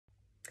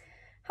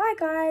Hi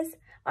guys,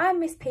 I'm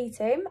Miss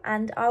Peetoom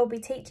and I will be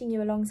teaching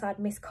you alongside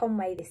Miss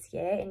Conway this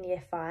year in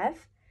Year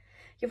 5.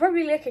 You're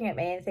probably looking at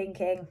me and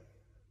thinking,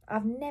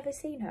 I've never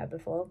seen her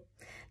before.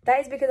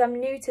 That is because I'm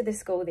new to the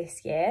school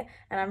this year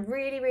and I'm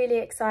really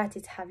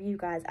excited to have you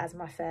guys as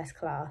my first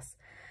class.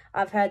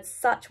 I've heard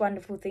such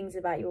wonderful things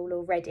about you all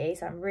already,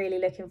 so I'm really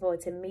looking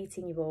forward to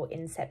meeting you all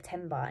in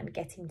September and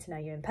getting to know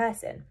you in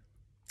person.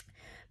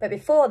 But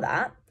before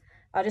that,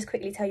 I'll just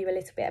quickly tell you a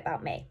little bit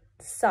about me.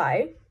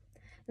 So,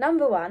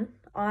 number one,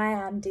 I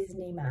am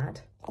Disney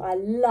mad. I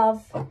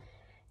love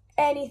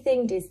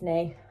anything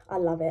Disney. I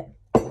love it.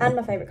 And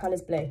my favourite colour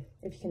is blue,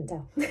 if you couldn't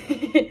tell.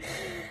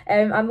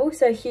 I'm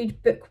also a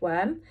huge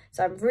bookworm,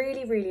 so I'm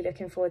really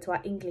looking forward to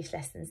our English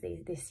lessons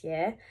this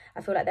year.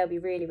 I feel like they'll be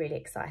really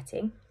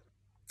exciting.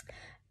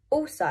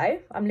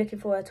 Also, I'm looking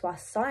forward to our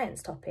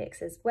science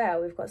topics as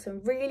well. We've got some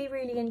really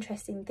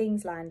interesting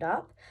things lined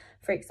up.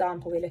 For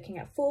example, we're looking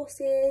at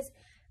forces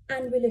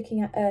and we're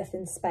looking at Earth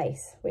and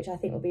space, which I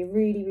think will be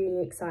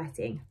really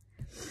exciting.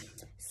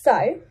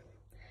 So,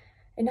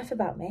 enough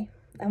about me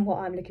and what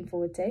I'm looking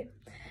forward to.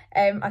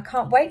 I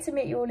can't wait to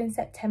meet you all in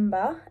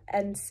September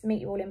and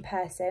meet you all in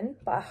person,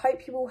 but I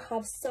hope you all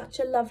have such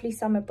a lovely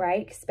summer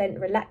break spent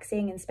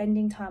relaxing and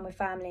spending time with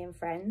family and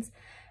friends,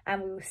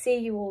 and we will see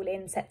you all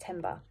in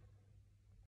September.